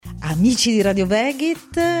Amici di Radio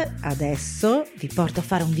Vegit, adesso vi porto a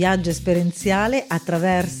fare un viaggio esperienziale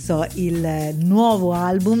attraverso il nuovo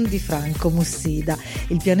album di Franco Mussida,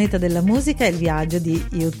 Il pianeta della musica e il viaggio di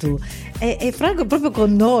U2. E Franco è proprio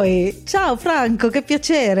con noi. Ciao Franco, che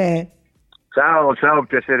piacere! Ciao, un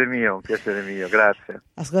piacere mio, grazie.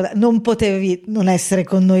 Ascolta, non potevi non essere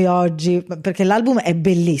con noi oggi perché l'album è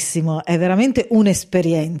bellissimo, è veramente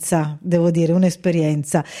un'esperienza, devo dire,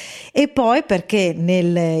 un'esperienza. E poi perché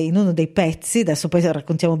in uno dei pezzi, adesso poi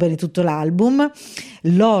raccontiamo bene tutto l'album,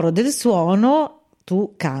 L'oro del suono,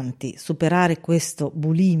 tu canti: superare questo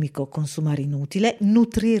bulimico consumare inutile,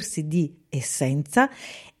 nutrirsi di essenza,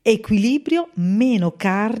 equilibrio, meno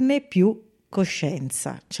carne, più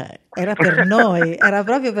coscienza. Cioè, era per noi, era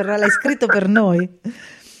proprio l'hai scritto per noi.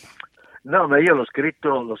 No, ma io l'ho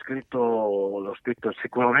scritto,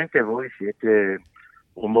 sicuramente voi siete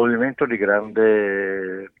un movimento di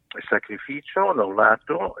grande sacrificio da un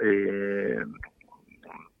lato,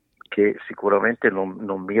 che sicuramente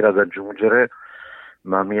non mira ad aggiungere,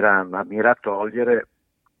 ma mira a togliere,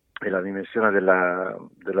 e la dimensione della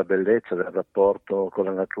bellezza, del rapporto con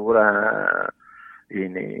la natura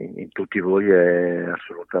in tutti voi è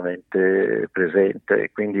assolutamente presente.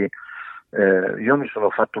 Quindi io mi sono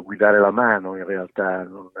fatto guidare la mano, in realtà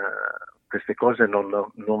queste cose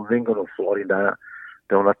non vengono fuori da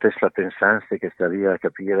una testa pensante che sta lì a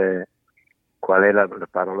capire qual è la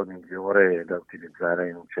parola migliore da utilizzare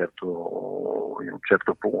in un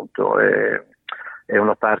certo punto. È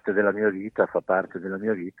una parte della mia vita, fa parte della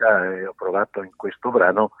mia vita, e ho provato in questo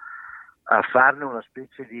brano a farne una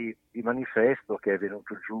specie di manifesto che è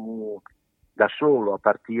venuto giù da solo, a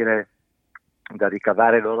partire da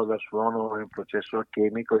ricavare l'oro dal suono in un processo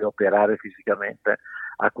alchemico e operare fisicamente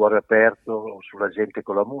a cuore aperto sulla gente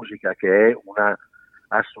con la musica, che è una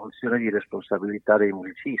assunzione di responsabilità dei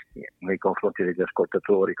musicisti nei confronti degli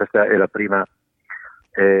ascoltatori. Questa è la prima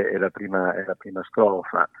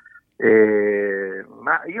strofa.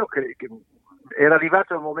 Ma io credo che era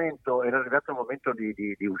arrivato il momento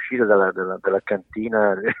di uscire dalla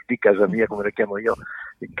cantina di casa mia, come la chiamo io,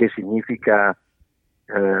 che significa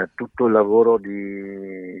tutto il lavoro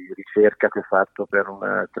di ricerca che ho fatto per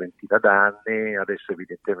una trentina d'anni. Adesso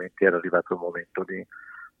evidentemente era arrivato il momento di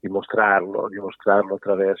mostrarlo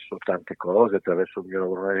attraverso tante cose, attraverso il mio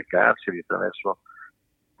lavoro nelle carceri, attraverso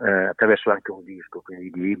anche un disco,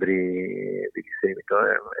 quindi libri di seguito,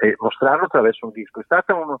 e mostrarlo attraverso un disco. È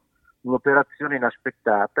stata un'operazione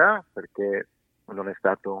inaspettata, perché non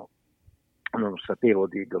sapevo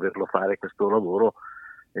di doverlo fare questo lavoro.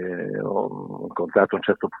 Ho incontrato a un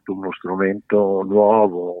certo punto uno strumento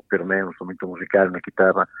nuovo per me, uno strumento musicale, una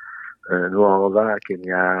chitarra nuova, che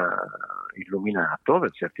mi ha illuminato per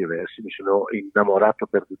certi versi. Mi sono innamorato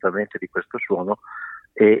perdutamente di questo suono,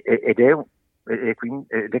 ed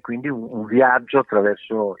è quindi un viaggio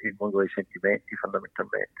attraverso il mondo dei sentimenti,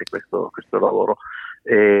 fondamentalmente, questo lavoro,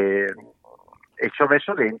 e ci ho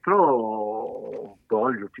messo dentro un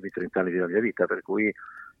po' gli ultimi 30 anni della mia vita, per cui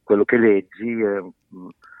quello che leggi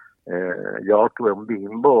Yotu è un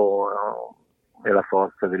bimbo, è la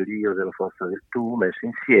forza dell'io, della forza del tu messi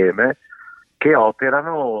insieme, che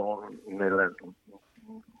operano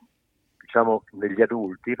negli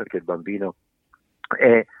adulti, perché il bambino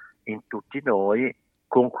è in tutti noi,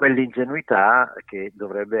 con quell'ingenuità che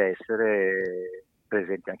dovrebbe essere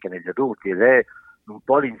presente anche negli adulti, ed è un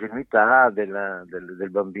po' l'ingenuità del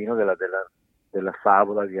bambino della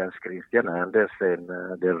favola di Hans Christian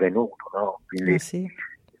Andersen, del Re nudo, no? Quindi sì.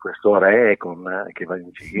 Questo re che va in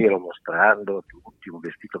giro mostrando a tutti un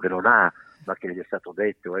vestito che non ha, ma che gli è stato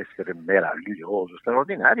detto essere meraviglioso,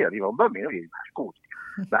 straordinario. Arriva un bambino e gli dice: ma scusi,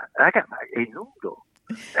 ma raga, ma è nudo.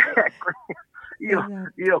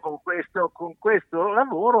 Io con questo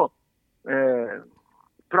lavoro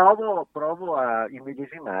provo a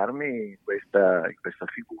immedesimarmi in questa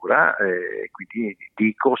figura, e quindi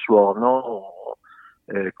suono,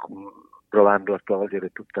 provando a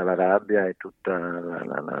togliere tutta la rabbia e tutta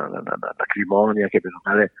l'acrimonia che per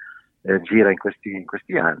male gira in questi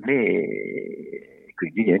anni, e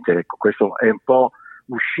quindi niente, ecco, questo è un po'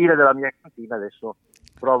 uscire dalla mia cantina. Adesso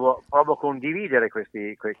provo a condividere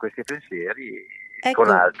questi pensieri, ecco,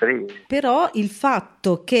 con altri. Però il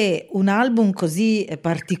fatto che un album così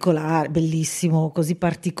particolare, bellissimo, così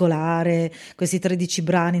particolare, questi 13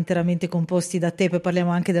 brani interamente composti da te, poi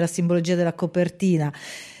parliamo anche della simbologia della copertina,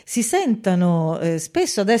 si sentano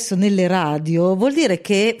spesso adesso nelle radio, vuol dire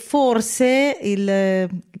che forse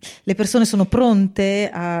le persone sono pronte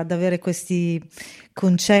ad avere questi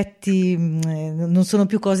concetti, non sono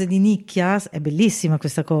più cose di nicchia. È bellissima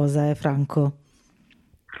questa cosa, Franco.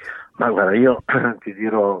 Ma guarda, io ti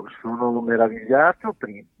dirò, sono meravigliato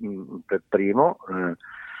per primo,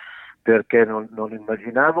 perché non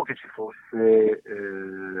immaginavo che ci fosse,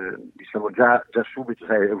 diciamo già subito,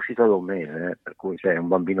 sai, è uscito da un mese, per cui è un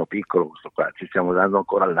bambino piccolo questo qua, ci stiamo dando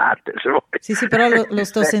ancora il latte, se vuoi. Sì, però lo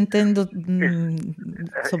sto sentendo,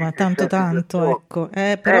 insomma, Il tanto 7-8. ecco.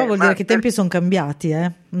 Però vuol dire Ma che i tempi sono cambiati,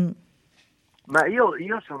 eh. Ma io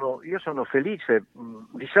sono felice.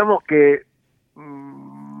 Diciamo che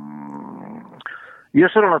io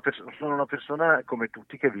sono una persona come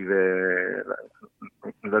tutti che vive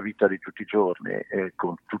la vita di tutti i giorni,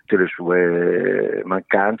 con tutte le sue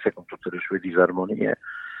mancanze, con tutte le sue disarmonie,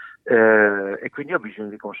 e quindi ho bisogno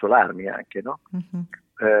di consolarmi anche, no? Mhm.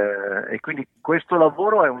 E quindi questo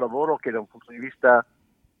lavoro è un lavoro che da un punto di vista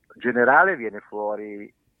generale viene fuori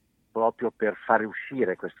proprio per fare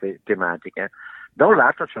uscire queste tematiche. Da un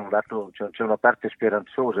lato c'è una parte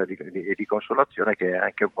speranzosa di consolazione che è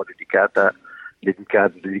anche un po' dedicata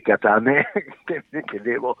a me, che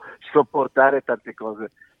devo sopportare tante cose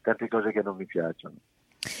che non mi piacciono.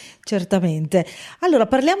 Certamente. Allora,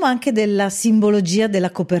 parliamo anche della simbologia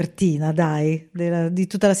della copertina, dai, di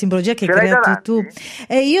tutta la simbologia che hai Ce l'hai creato tu. davanti?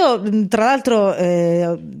 E io, tra l'altro,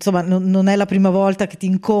 insomma, non è la prima volta che ti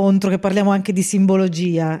incontro, che parliamo anche di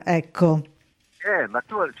simbologia, ecco. Ma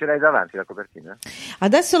tu ce l'hai davanti la copertina?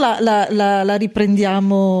 Adesso la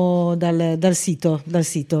riprendiamo dal sito,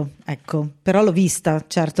 ecco. Però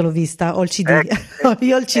certo l'ho vista, ho il CD, Ecco,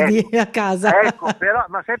 io ho il CD ecco, a casa. ecco, però,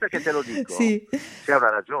 ma sai perché te lo dico? Sì. C'è una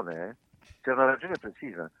ragione, eh? C'è una ragione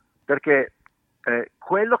precisa, perché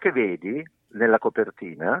quello che vedi nella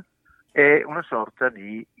copertina è una sorta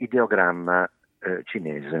di ideogramma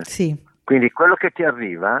cinese. Sì. Quindi quello che ti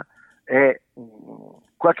arriva è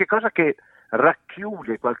qualche cosa che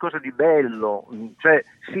racchiude qualcosa di bello, cioè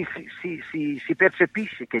si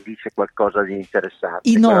percepisce che dice qualcosa di interessante.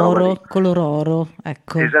 In Quella roba lì. oro, color oro,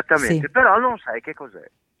 ecco. Esattamente, Sì. però non sai che cos'è.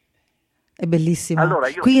 È bellissima. Allora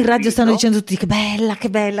io Qui ti in radio stanno invito, dicendo tutti che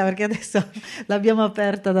bella, perché adesso l'abbiamo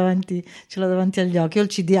aperta davanti, ce l'ho davanti agli occhi. Ho il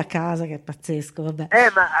CD a casa che è pazzesco, vabbè.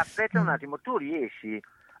 ma aspetta un attimo, tu riesci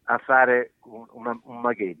a fare un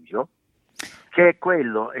magheggio che è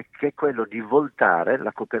quello di voltare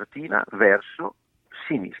la copertina verso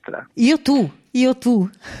sinistra. Io tu.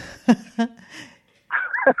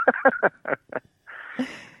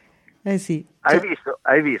 Sì. Hai visto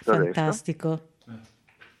adesso? Fantastico.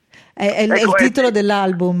 È il Ecco, titolo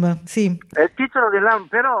dell'album, sì. è il titolo dell'album,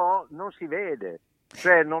 però non si vede,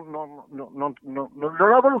 cioè non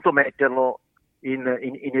ho voluto metterlo in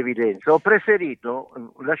evidenza, ho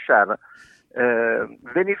preferito lasciare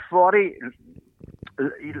venire fuori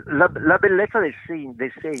la bellezza del segno,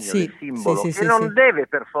 Sì, del simbolo, sì, che sì, non sì. deve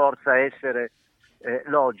per forza essere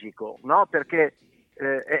logico, no? Perché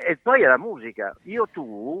e poi è la musica.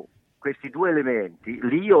 Tu, questi due elementi,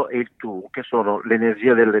 l'io e il tu, che sono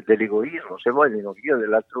l'energia dell'egoismo, se vuoi l'energia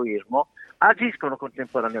dell'altruismo, agiscono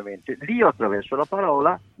contemporaneamente, l'io attraverso la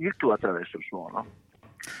parola, il tu attraverso il suono.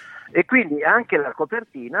 E quindi anche la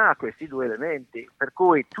copertina ha questi due elementi, per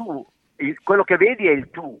cui quello che vedi è il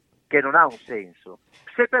tu, che non ha un senso.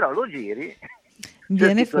 Se però lo giri,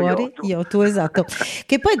 Viene fuori io, tu, esatto.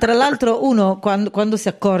 Che poi tra l'altro uno quando si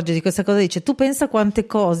accorge di questa cosa dice: tu pensa quante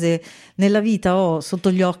cose nella vita ho sotto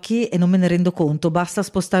gli occhi e non me ne rendo conto, basta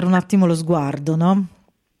spostare un attimo lo sguardo, no?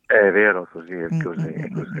 È vero, è così.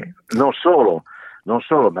 Non solo,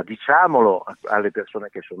 ma diciamolo alle persone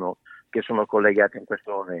che sono collegate in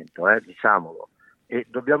questo momento, diciamolo. E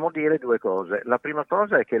dobbiamo dire due cose. La prima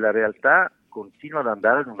cosa è che la realtà continua ad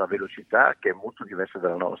andare ad una velocità che è molto diversa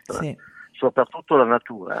dalla nostra. Sì. Soprattutto la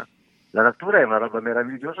natura. La natura è una roba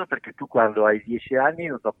meravigliosa perché tu quando hai 10 anni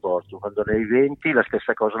è un rapporto, quando ne hai 20 la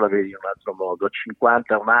stessa cosa la vedi in un altro modo,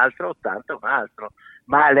 50 un altro, 80 un altro,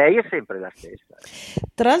 ma lei è sempre la stessa.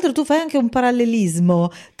 Tra l'altro tu fai anche un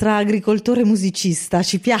parallelismo tra agricoltore e musicista,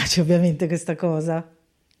 ci piace ovviamente questa cosa.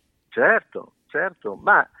 Certo,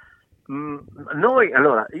 ma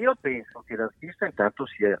io penso che l'artista intanto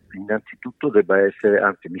innanzitutto debba essere,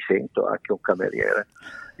 anzi mi sento anche un cameriere,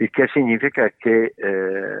 il che significa che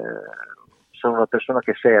sono una persona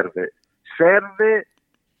che serve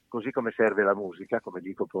così come serve la musica, come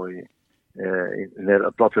dico poi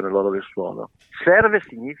proprio nell'oro del suono. Serve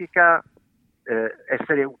significa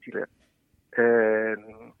essere utile,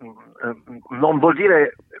 non vuol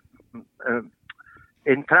dire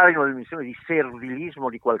entrare in una dimensione di servilismo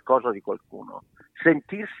di qualcosa o di qualcuno.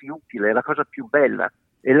 Sentirsi utile è la cosa più bella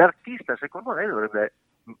e l'artista secondo me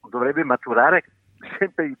dovrebbe maturare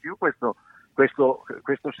sempre di più questo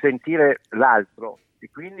sentire l'altro e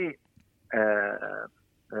quindi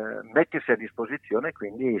mettersi a disposizione.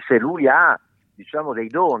 Quindi se lui ha diciamo dei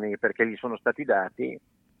doni perché gli sono stati dati,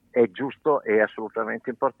 è giusto e assolutamente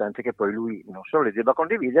importante che poi lui non solo li debba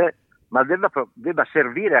condividere, ma debba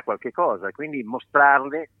servire a qualche cosa, quindi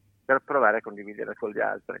mostrarli per provare a condividere con gli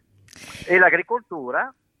altri. E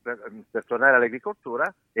l'agricoltura, per tornare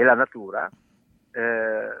all'agricoltura, e la natura,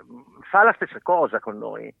 fa la stessa cosa con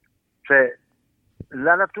noi, cioè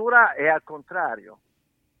la natura è al contrario,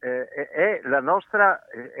 è la nostra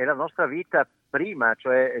vita prima,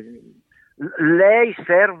 cioè lei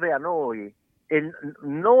serve a noi e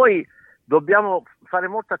noi dobbiamo fare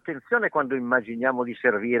molta attenzione quando immaginiamo di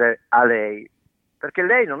servire a lei, perché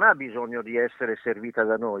lei non ha bisogno di essere servita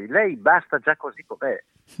da noi, lei basta già così com'è,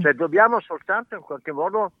 cioè dobbiamo soltanto in qualche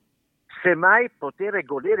modo semmai poter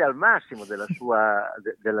godere al massimo della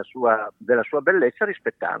sua bellezza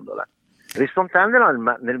rispettandola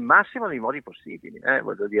nel massimo dei modi possibili,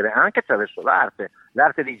 voglio dire, anche attraverso l'arte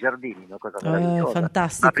dei giardini, una cosa meravigliosa.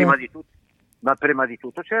 Fantastico. Ma prima di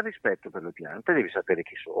tutto c'è il rispetto per le piante, devi sapere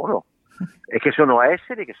chi sono e che sono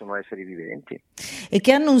esseri viventi. E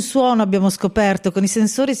che hanno un suono, abbiamo scoperto, con i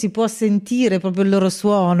sensori si può sentire proprio il loro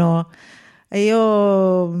suono. E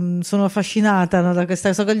io sono affascinata, no, da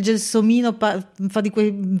questa, so che il gelsomino fa di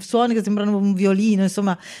quei suoni che sembrano un violino,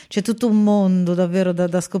 insomma c'è tutto un mondo davvero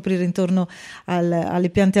da scoprire intorno alle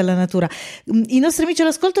piante e alla natura. I nostri amici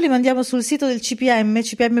all'ascolto li mandiamo sul sito del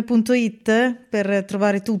cpm.it per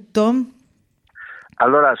trovare tutto.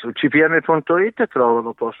 Allora sul cpm.it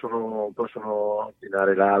possono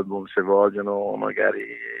ordinare l'album se vogliono, magari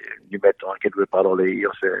gli metto anche 2 parole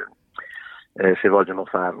io se vogliono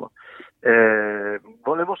farlo.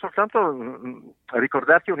 Volevo soltanto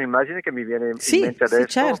ricordarti un'immagine che mi viene in mente adesso,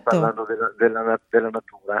 certo. Parlando della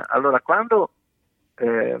natura. Allora, quando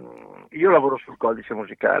io lavoro sul codice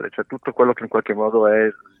musicale, cioè tutto quello che in qualche modo è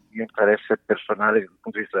il mio interesse personale dal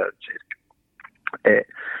punto di vista della ricerca, è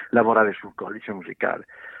lavorare sul codice musicale,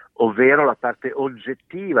 ovvero la parte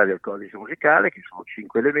oggettiva del codice musicale, che sono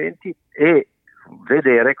 5 elementi, e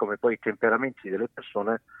vedere come poi i temperamenti delle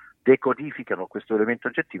persone decodificano questo elemento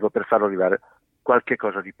oggettivo per farlo arrivare qualche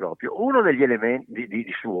cosa di proprio. Uno degli elementi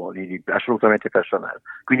di suoni assolutamente personale,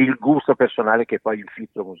 quindi il gusto personale che è poi il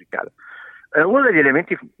filtro musicale. Uno degli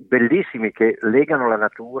elementi bellissimi che legano la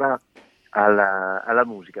natura alla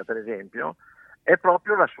musica, per esempio, è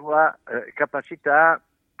proprio la sua capacità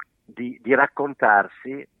di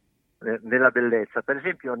raccontarsi nella bellezza. Per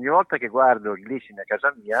esempio, ogni volta che guardo il glicine a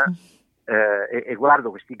casa mia e guardo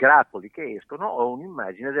questi grappoli che escono, ho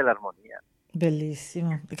un'immagine dell'armonia.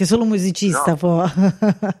 Bellissimo, perché solo un musicista può.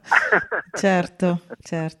 Certo.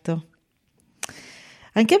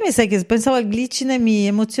 Anche a me, sai che pensavo al glicine, mi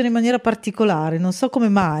emoziona in maniera particolare, non so come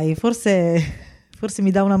mai, forse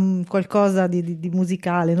mi dà qualcosa di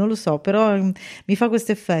musicale, non lo so, però mi fa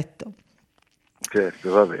questo effetto.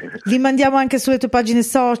 Certo, va bene. Li mandiamo anche sulle tue pagine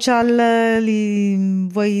social,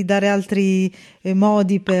 vuoi dare altri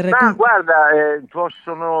modi per... Guarda,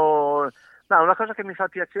 una cosa che mi fa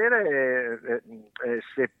piacere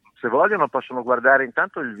se vogliono possono guardare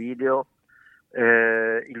intanto il video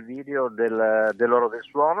dell'Oro del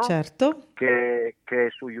Suono, certo, che è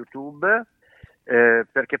su YouTube,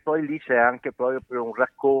 perché poi lì c'è anche proprio un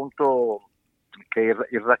racconto che è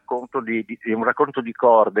un racconto di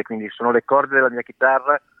corde, quindi sono le corde della mia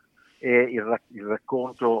chitarra e il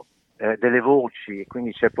racconto delle voci,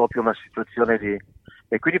 quindi c'è proprio una situazione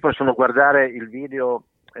e quindi possono guardare il video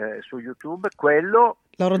su YouTube, quello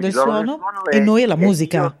L'Oro del Suono e Noi e la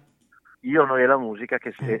musica. Noi e la musica,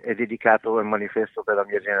 che è dedicato al manifesto per la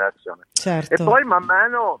mia generazione. Certo. E poi man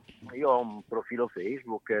mano io ho un profilo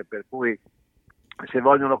Facebook, per cui se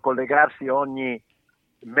vogliono collegarsi ogni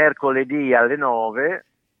mercoledì alle 9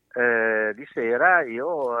 di sera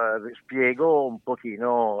io spiego un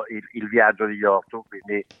pochino il viaggio di Yotto,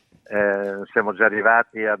 quindi siamo già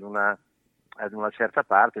arrivati ad una certa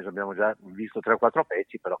parte, abbiamo già visto 3 o 4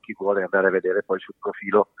 pezzi, però chi vuole andare a vedere poi sul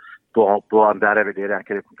profilo può andare a vedere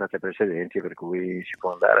anche le puntate precedenti, per cui si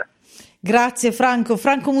può andare. Grazie Franco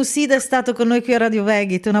Mussida è stato con noi qui a Radio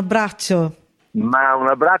Veghit, un abbraccio. Ma un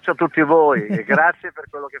abbraccio a tutti voi e grazie per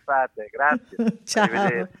quello che fate, grazie. Ciao.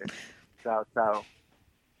 Arrivederci. Ciao.